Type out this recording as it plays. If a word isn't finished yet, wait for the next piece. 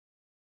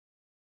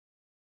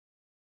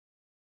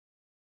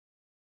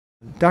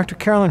Dr.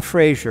 Carolyn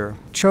Frazier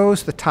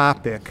chose the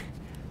topic,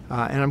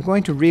 and I'm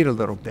going to read a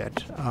little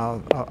bit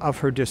of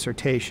her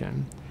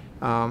dissertation.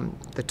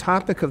 The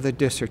topic of the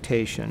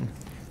dissertation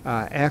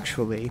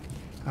actually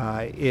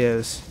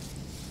is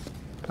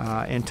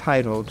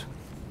entitled,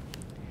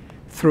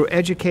 "Through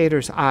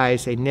Educators'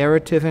 Eyes, a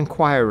Narrative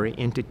Inquiry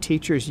into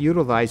Teachers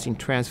Utilizing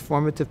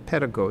Transformative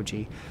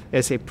Pedagogy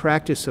as a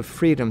Practice of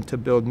Freedom to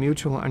Build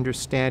Mutual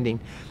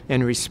Understanding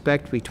and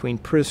Respect Between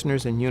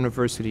Prisoners and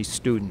University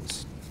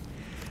Students."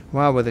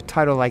 Wow, with a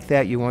title like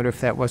that, you wonder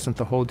if that wasn't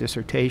the whole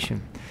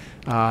dissertation.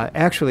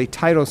 Actually,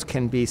 titles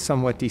can be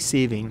somewhat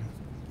deceiving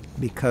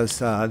because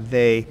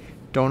they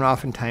don't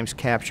oftentimes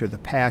capture the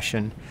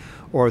passion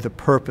or the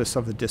purpose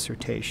of the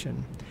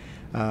dissertation.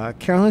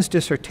 Carolyn's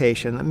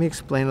dissertation, let me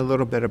explain a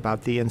little bit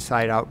about the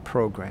Inside Out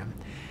program.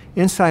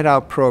 Inside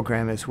Out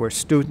program is where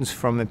students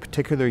from a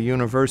particular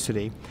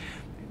university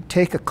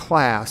take a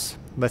class,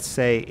 let's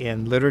say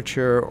in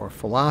literature or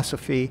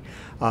philosophy,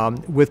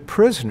 with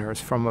prisoners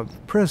from a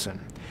prison.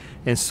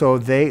 And so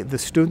the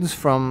students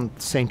from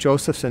St.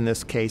 Joseph's in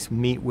this case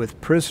meet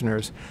with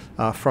prisoners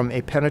from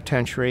a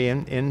penitentiary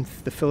in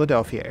the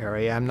Philadelphia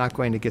area. I'm not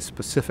going to get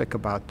specific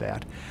about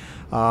that.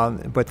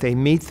 But they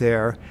meet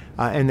there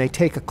and they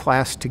take a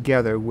class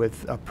together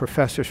with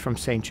professors from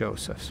St.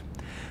 Joseph's.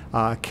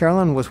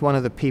 Carolyn was one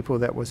of the people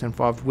that was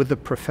involved with the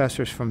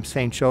professors from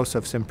St.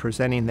 Joseph's in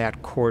presenting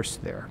that course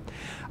there.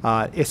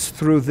 It's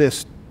through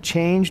this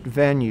changed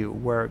venue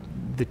where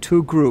the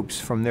two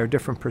groups from their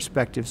different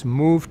perspectives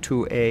move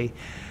to a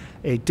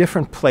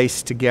different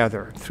place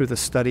together through the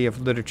study of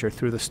literature,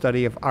 through the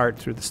study of art,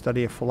 through the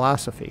study of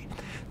philosophy.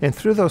 And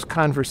through those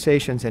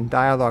conversations and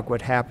dialogue,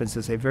 what happens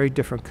is a very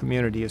different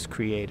community is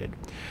created.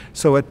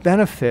 So it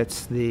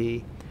benefits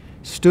the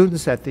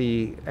students at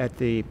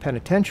the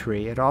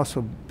penitentiary. It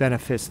also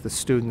benefits the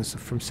students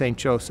from St.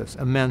 Joseph's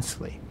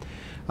immensely.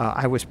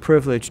 I was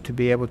privileged to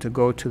be able to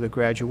go to the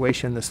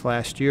graduation this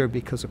last year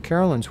because of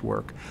Carolyn's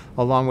work,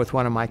 along with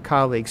one of my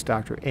colleagues,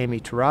 Dr. Amy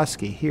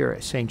Tarosky, here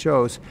at St.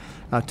 Joe's,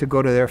 to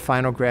go to their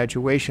final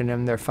graduation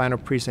and their final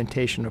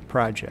presentation of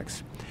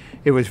projects.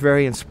 It was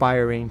very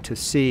inspiring to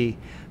see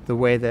the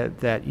way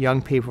that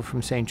young people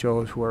from St.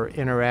 Joe's were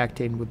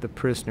interacting with the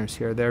prisoners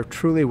here. There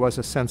truly was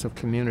a sense of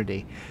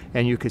community,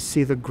 and you could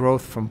see the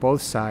growth from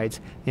both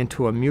sides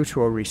into a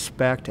mutual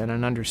respect and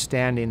an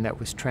understanding that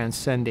was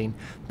transcending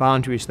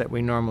boundaries that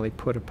we normally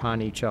put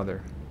upon each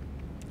other.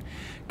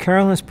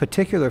 Carolyn's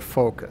particular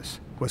focus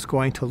was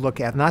going to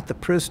look at not the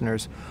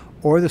prisoners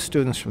or the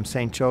students from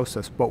St.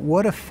 Joseph's, but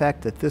what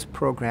effect that this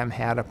program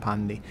had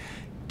upon the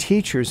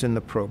teachers in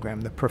the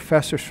program, the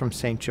professors from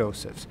St.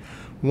 Joseph's.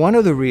 One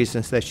of the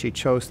reasons that she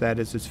chose that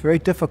is it's very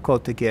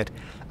difficult to get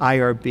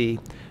IRB,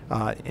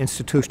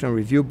 Institutional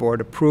Review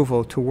Board,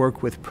 approval to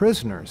work with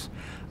prisoners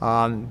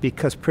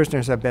because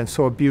prisoners have been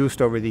so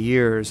abused over the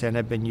years and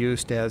have been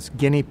used as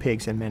guinea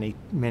pigs in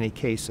many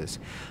cases.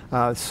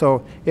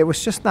 So it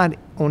was just not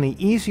only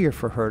easier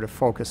for her to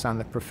focus on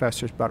the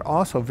professors, but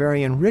also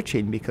very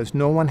enriching because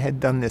no one had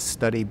done this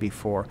study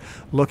before,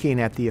 looking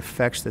at the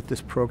effects that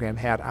this program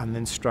had on the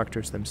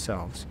instructors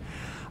themselves.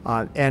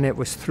 And it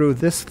was through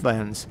this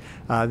lens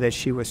that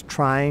she was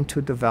trying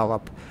to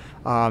develop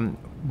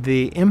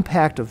the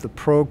impact of the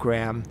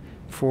program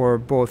for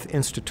both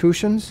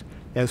institutions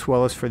as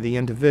well as for the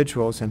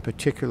individuals, and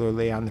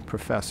particularly on the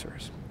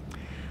professors.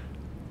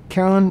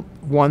 Carolyn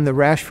won the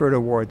Rashford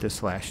Award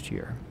this last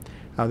year.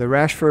 The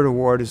Rashford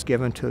Award is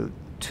given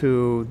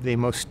to the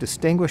most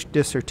distinguished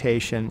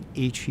dissertation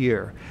each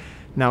year.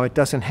 Now, it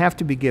doesn't have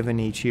to be given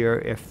each year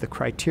if the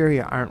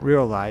criteria aren't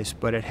realized,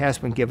 but it has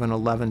been given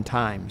 11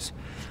 times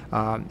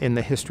in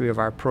the history of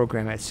our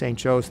program at St.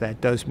 Joe's. That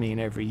does mean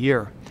every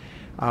year.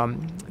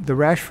 The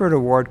Rashford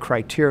Award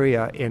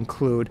criteria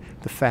include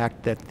the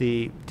fact that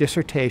the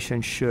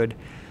dissertation should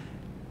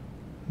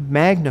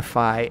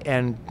magnify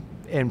and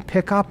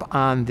pick up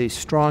on the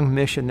strong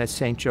mission that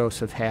St.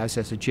 Joseph has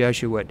as a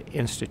Jesuit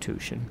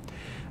institution.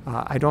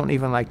 I don't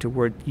even like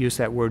to use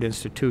that word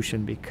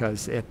institution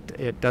because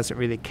it doesn't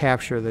really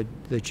capture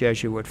the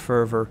Jesuit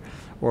fervor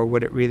or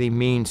what it really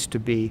means to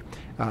be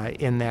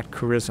in that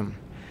charism.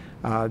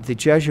 The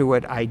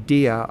Jesuit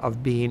idea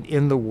of being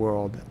in the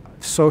world,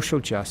 social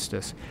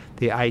justice,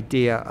 the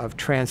idea of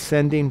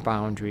transcending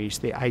boundaries,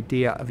 the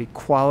idea of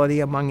equality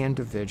among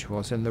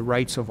individuals and the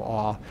rights of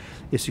all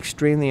is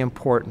extremely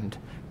important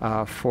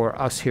for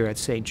us here at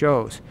St.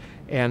 Joe's.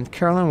 And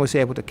Carolyn was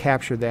able to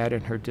capture that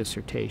in her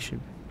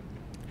dissertation.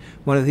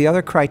 One of the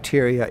other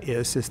criteria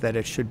is that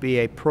it should be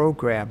a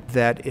program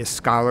that is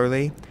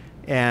scholarly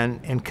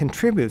and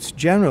contributes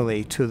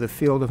generally to the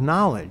field of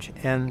knowledge.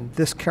 And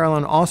this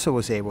Carolyn also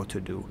was able to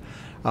do.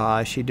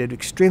 She did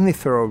extremely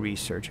thorough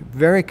research,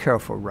 very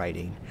careful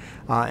writing,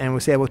 and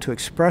was able to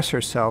express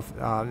herself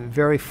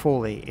very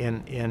fully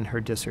in her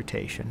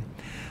dissertation.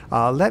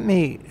 Let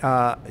me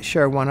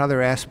share one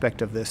other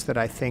aspect of this that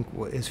I think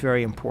is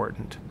very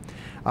important.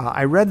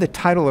 I read the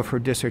title of her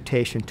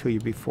dissertation to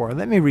you before.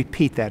 Let me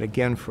repeat that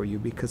again for you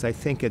because I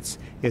think it's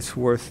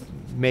worth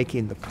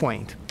making the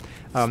point.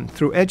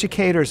 Through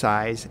educators'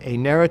 eyes, a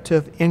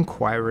narrative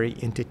inquiry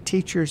into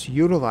teachers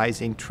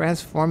utilizing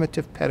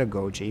transformative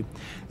pedagogy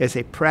as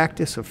a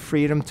practice of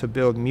freedom to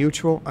build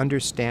mutual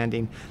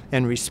understanding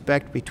and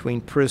respect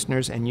between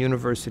prisoners and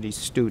university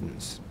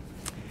students.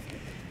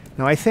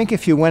 Now, I think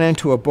if you went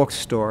into a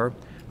bookstore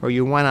or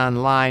you went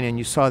online and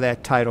you saw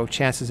that title,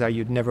 chances are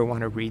you'd never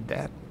want to read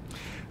that.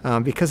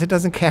 Because it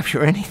doesn't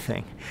capture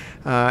anything.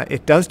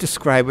 It does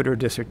describe what her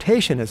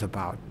dissertation is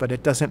about, but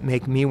it doesn't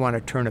make me want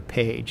to turn a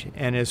page.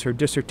 And as her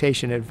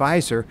dissertation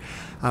advisor,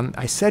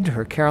 I said to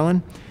her,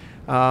 Carolyn,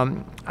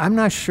 I'm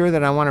not sure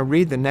that I want to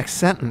read the next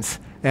sentence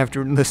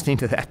after listening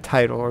to that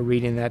title or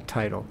reading that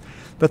title.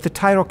 But the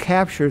title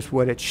captures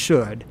what it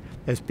should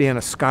as being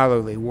a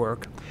scholarly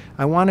work.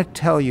 I want to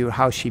tell you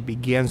how she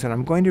begins, and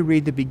I'm going to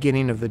read the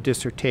beginning of the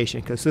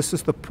dissertation because this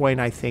is the point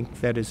I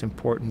think that is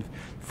important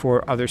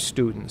for other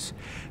students.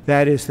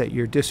 That is that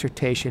your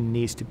dissertation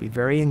needs to be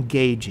very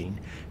engaging,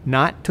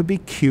 not to be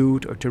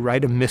cute or to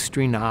write a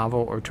mystery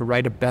novel or to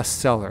write a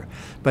bestseller,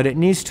 but it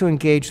needs to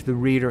engage the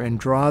reader and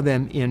draw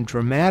them in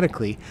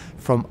dramatically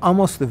from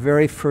almost the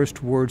very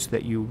first words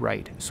that you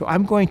write. So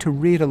I'm going to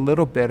read a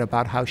little bit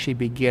about how she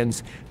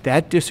begins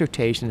that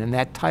dissertation and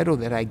that title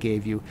that I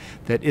gave you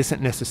that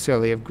isn't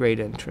necessarily of great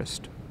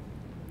interest.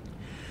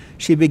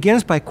 She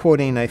begins by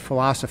quoting a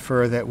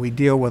philosopher that we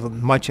deal with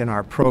much in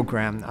our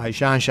program,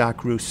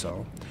 Jean-Jacques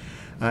Rousseau.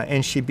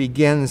 And she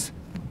begins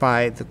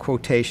by the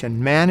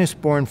quotation, "Man is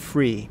born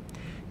free,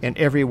 and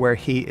everywhere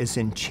he is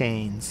in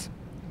chains."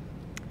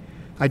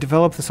 I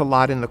develop this a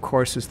lot in the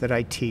courses that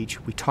I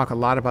teach. We talk a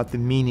lot about the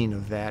meaning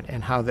of that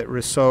and how that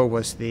Rousseau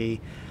was the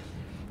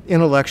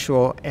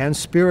intellectual and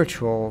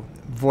spiritual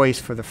voice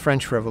for the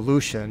French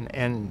Revolution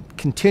and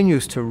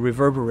continues to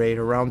reverberate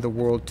around the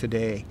world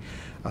today.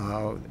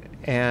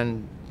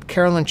 And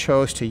Carolyn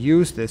chose to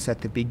use this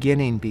at the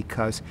beginning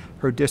because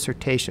her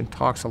dissertation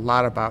talks a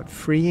lot about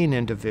freeing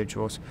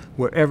individuals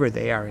wherever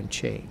they are in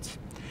chains.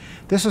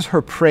 This is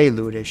her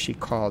prelude, as she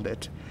called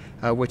it,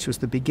 which was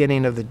the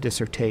beginning of the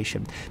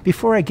dissertation.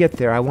 Before I get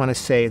there, I want to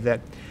say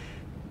that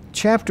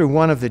chapter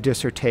 1 of the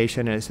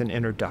dissertation is an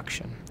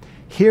introduction.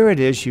 Here it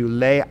is, you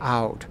lay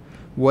out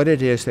what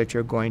it is that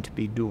you're going to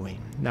be doing.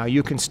 Now,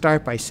 you can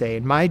start by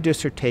saying, my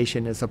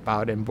dissertation is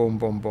about, and boom,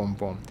 boom, boom,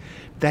 boom.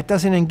 That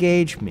doesn't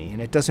engage me,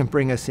 and it doesn't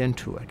bring us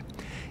into it.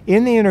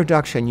 In the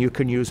introduction, you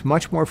can use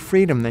much more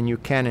freedom than you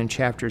can in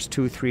chapters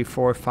 2, 3,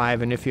 4,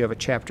 5, and if you have a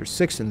chapter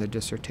 6 in the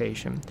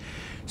dissertation.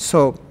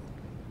 So,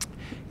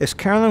 as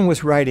Carolyn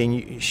was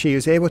writing, she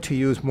is able to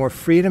use more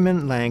freedom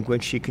in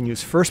language. She can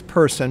use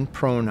first-person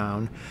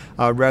pronoun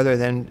rather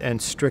than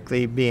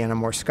strictly being a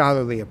more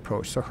scholarly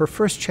approach. So her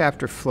first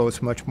chapter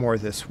flows much more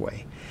this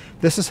way.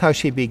 This is how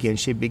she begins.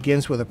 She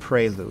begins with a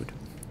prelude.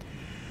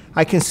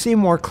 I can see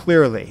more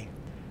clearly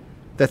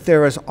that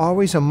there is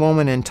always a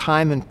moment in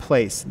time and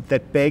place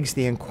that begs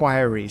the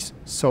inquiries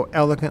so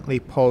elegantly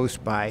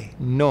posed by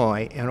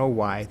Noy,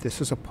 N-O-Y. This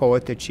is a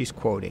poet that she's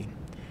quoting.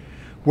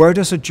 Where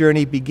does a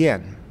journey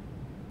begin?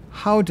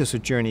 How does a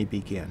journey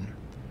begin?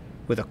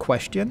 With a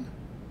question?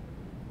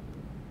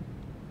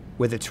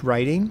 With its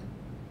writing?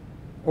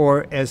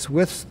 Or, as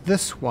with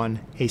this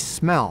one, a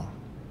smell?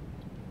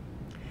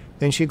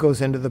 Then she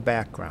goes into the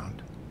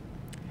background.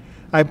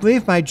 I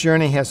believe my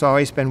journey has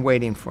always been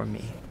waiting for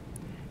me.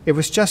 It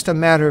was just a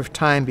matter of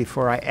time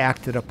before I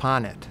acted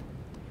upon it.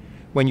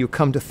 When you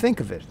come to think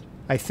of it,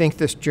 I think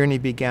this journey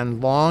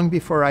began long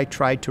before I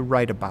tried to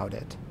write about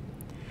it.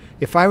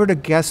 If I were to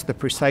guess the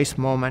precise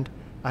moment,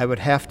 I would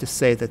have to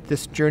say that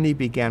this journey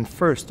began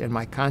first in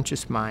my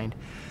conscious mind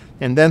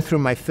and then through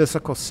my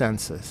physical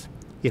senses.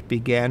 It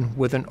began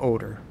with an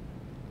odor.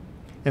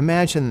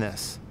 Imagine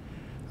this,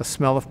 a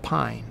smell of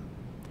pine.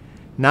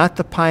 Not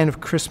the pine of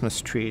Christmas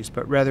trees,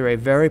 but rather a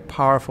very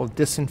powerful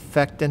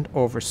disinfectant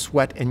over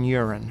sweat and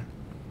urine.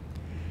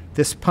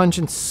 This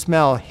pungent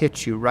smell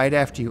hits you right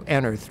after you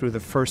enter through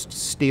the first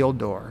steel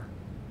door,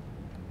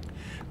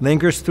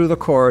 lingers through the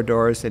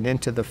corridors and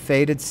into the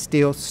faded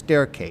steel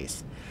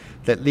staircase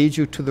that leads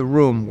you to the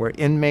room where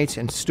inmates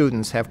and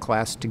students have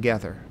class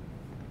together.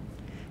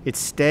 It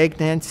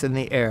stagnates in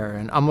the air,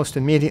 and almost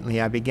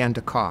immediately I began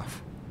to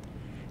cough.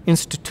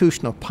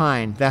 Institutional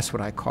pine, that's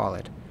what I call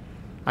it.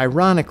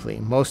 Ironically,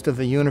 most of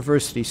the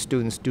university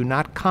students do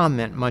not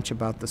comment much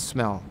about the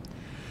smell.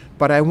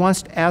 But I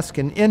once asked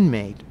an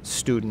inmate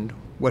student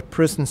what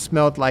prison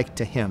smelled like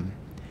to him.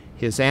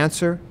 His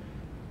answer,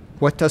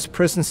 what does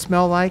prison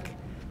smell like?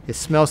 It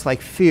smells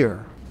like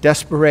fear,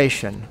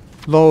 desperation,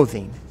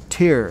 loathing,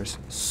 tears,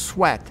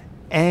 sweat,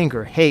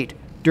 anger, hate,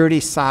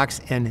 dirty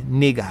socks, and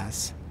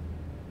niggas.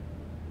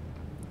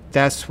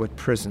 That's what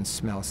prison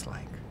smells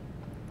like.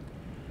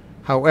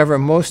 However,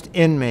 most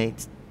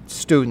inmate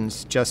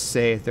students just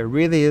say there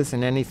really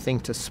isn't anything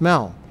to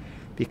smell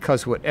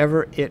because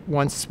whatever it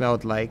once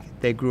smelled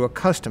like, they grew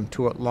accustomed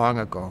to it long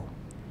ago.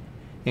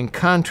 In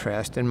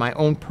contrast, and my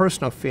own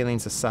personal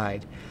feelings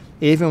aside,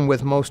 even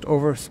with most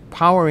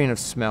overpowering of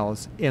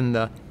smells in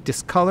the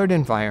discolored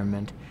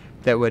environment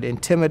that would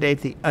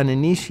intimidate the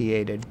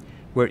uninitiated,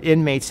 where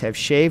inmates have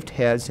shaved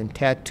heads and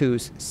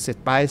tattoos sit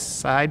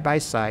side by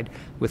side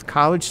with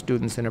college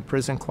students in a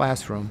prison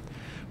classroom,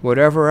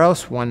 whatever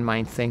else one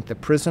might think, the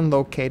prison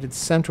located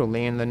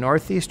centrally in the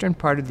northeastern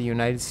part of the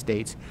United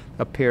States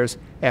appears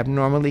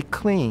abnormally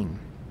clean.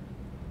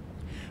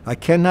 I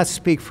cannot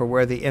speak for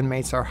where the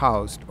inmates are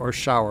housed, or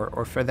shower,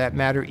 or for that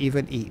matter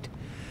even eat.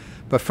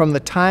 But from the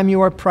time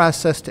you are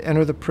processed to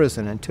enter the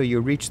prison until you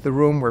reach the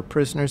room where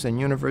prisoners and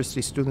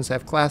university students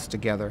have class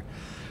together,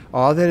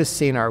 all that is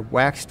seen are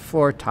waxed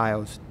floor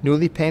tiles,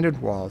 newly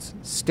painted walls,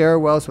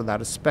 stairwells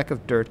without a speck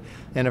of dirt,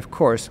 and of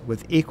course,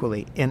 with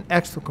equally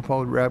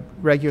inexplicable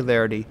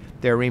regularity,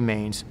 there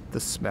remains the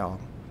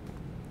smell.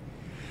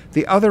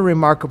 The other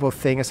remarkable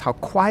thing is how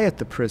quiet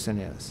the prison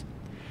is.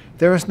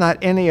 There is not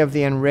any of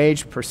the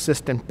enraged,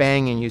 persistent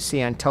banging you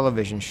see on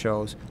television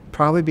shows,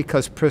 probably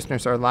because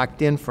prisoners are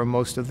locked in for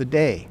most of the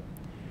day.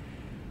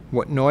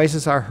 What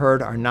noises are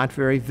heard are not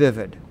very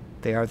vivid.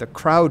 They are the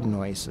crowd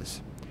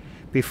noises.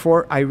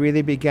 Before I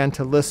really began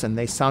to listen,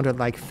 they sounded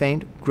like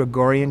faint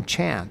Gregorian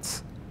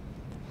chants.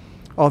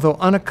 Although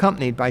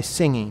unaccompanied by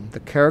singing, the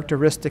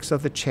characteristics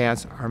of the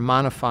chants are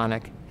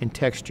monophonic in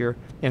texture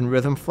and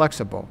rhythm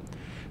flexible,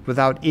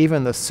 without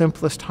even the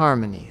simplest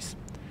harmonies,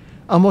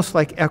 almost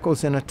like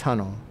echoes in a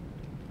tunnel.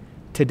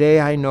 Today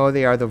I know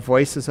they are the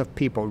voices of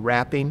people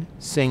rapping,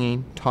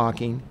 singing,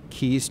 talking,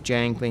 keys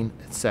jangling,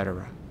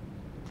 etc.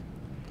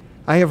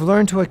 I have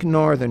learned to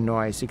ignore the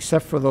noise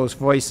except for those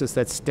voices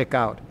that stick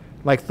out,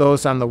 like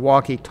those on the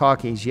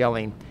walkie-talkies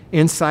yelling,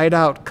 "Inside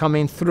out,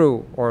 coming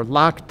through," or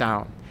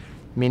 "Lockdown,"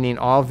 meaning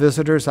all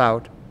visitors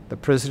out, the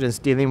prison is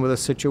dealing with a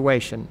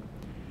situation.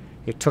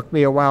 It took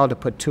me a while to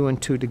put two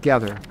and two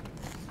together,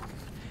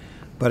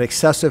 but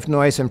excessive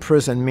noise in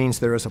prison means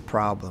there is a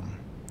problem.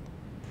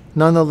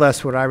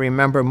 Nonetheless, what I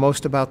remember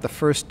most about the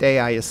first day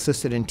I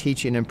assisted in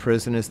teaching in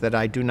prison is that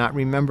I do not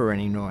remember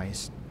any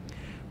noise.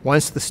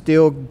 Once the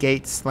steel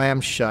gate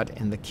slammed shut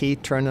and the key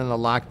turned in the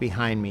lock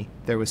behind me,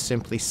 there was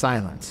simply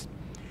silence.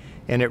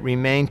 And it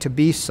remained to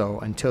be so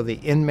until the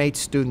inmate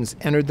students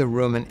entered the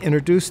room and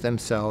introduced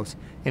themselves,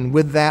 and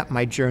with that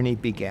my journey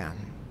began.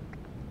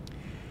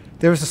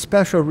 There is a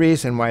special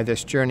reason why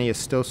this journey is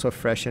still so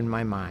fresh in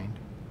my mind.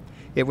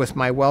 It was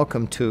my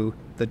welcome to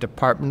the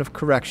Department of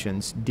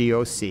Corrections,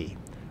 DOC,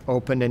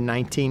 opened in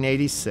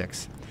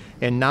 1986,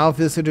 and now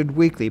visited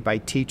weekly by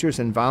teachers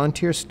and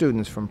volunteer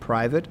students from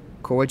private,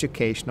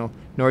 coeducational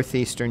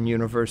Northeastern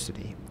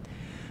University.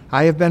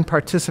 I have been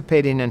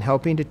participating in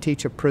helping to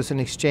teach a prison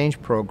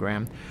exchange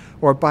program,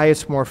 or by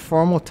its more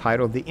formal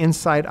title, the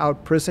Inside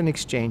Out Prison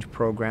Exchange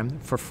Program,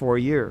 for 4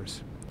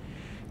 years.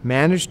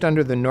 Managed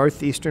under the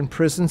Northeastern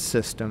prison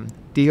system,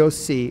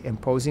 DOC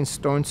imposing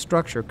stone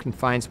structure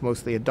confines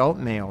mostly adult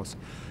males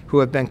who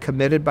have been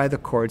committed by the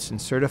courts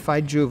and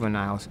certified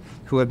juveniles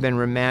who have been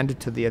remanded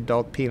to the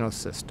adult penal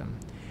system.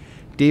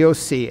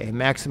 DOC, a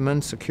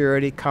maximum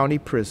security county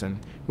prison,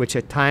 which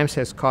at times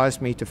has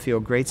caused me to feel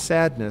great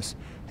sadness,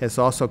 has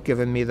also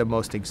given me the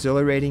most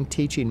exhilarating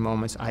teaching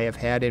moments I have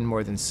had in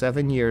more than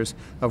 7 years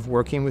of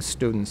working with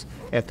students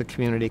at the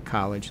community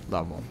college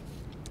level.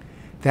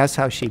 That's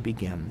how she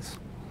begins.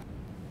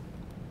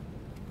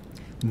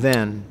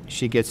 Then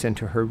she gets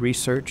into her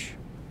research.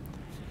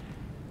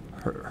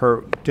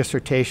 Her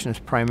dissertation is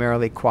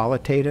primarily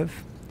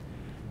qualitative,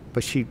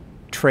 but she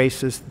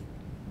traces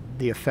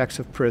the effects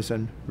of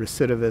prison,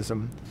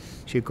 recidivism.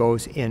 She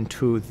goes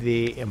into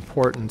the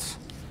importance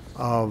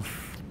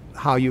of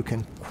how you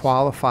can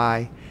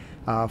qualify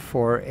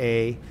for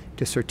a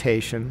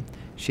dissertation.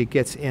 She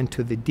gets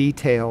into the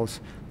details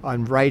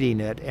on writing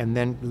it and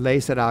then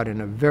lays it out in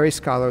a very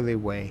scholarly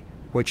way,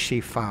 which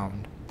she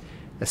found.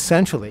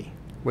 Essentially,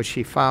 what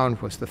she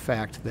found was the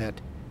fact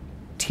that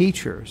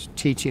teachers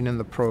teaching in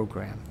the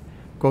program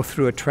go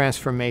through a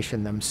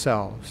transformation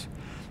themselves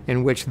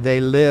in which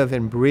they live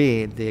and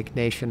breathe the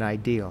Ignatian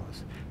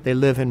ideals. They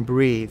live and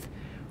breathe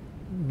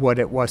what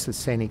it was that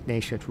St.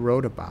 Ignatius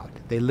wrote about.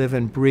 They live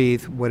and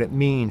breathe what it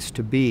means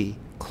to be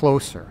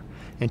closer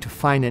and to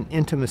find an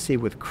intimacy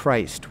with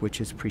Christ,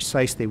 which is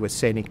precisely what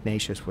St.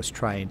 Ignatius was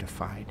trying to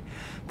find.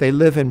 They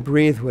live and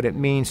breathe what it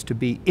means to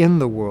be in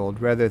the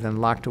world rather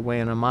than locked away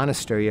in a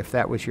monastery if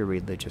that was your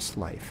religious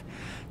life.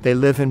 They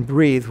live and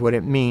breathe what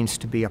it means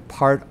to be a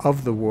part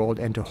of the world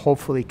and to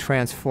hopefully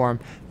transform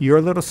your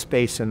little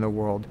space in the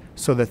world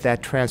so that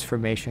that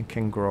transformation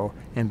can grow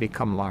and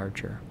become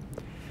larger.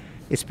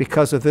 It's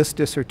because of this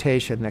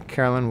dissertation that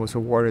Carolyn was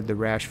awarded the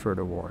Rashford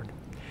Award.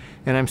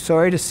 And I'm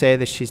sorry to say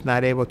that she's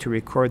not able to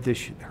record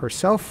this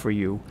herself for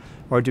you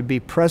or to be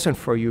present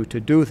for you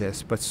to do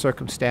this, but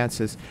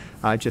circumstances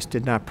just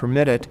did not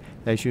permit it.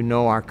 As you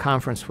know, our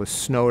conference was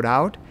snowed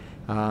out.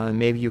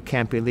 Maybe you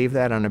can't believe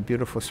that on a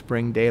beautiful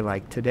spring day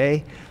like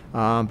today,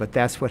 but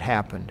that's what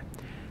happened.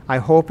 I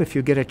hope if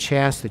you get a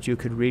chance that you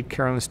could read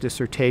Carolyn's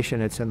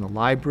dissertation. It's in the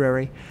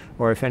library,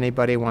 or if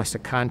anybody wants to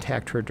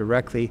contact her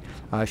directly,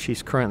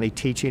 she's currently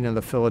teaching in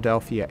the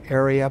Philadelphia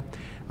area,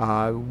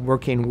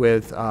 working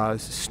with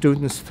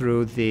students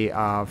through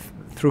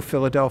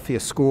Philadelphia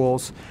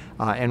schools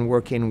and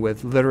working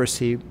with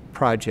literacy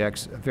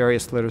projects,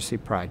 various literacy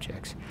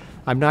projects.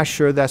 I'm not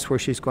sure that's where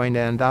she's going to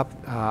end up.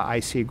 I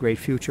see a great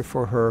future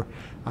for her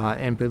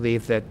and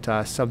believe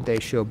that someday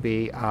she'll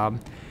be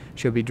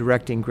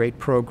directing great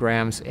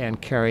programs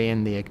and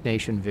carrying the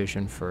Ignatian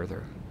vision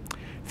further.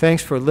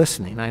 Thanks for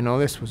listening. I know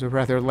this was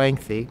rather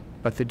lengthy,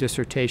 but the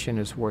dissertation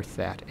is worth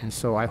that. And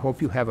so I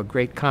hope you have a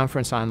great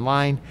conference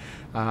online,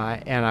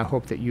 and I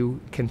hope that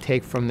you can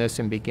take from this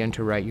and begin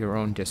to write your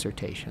own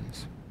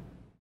dissertations.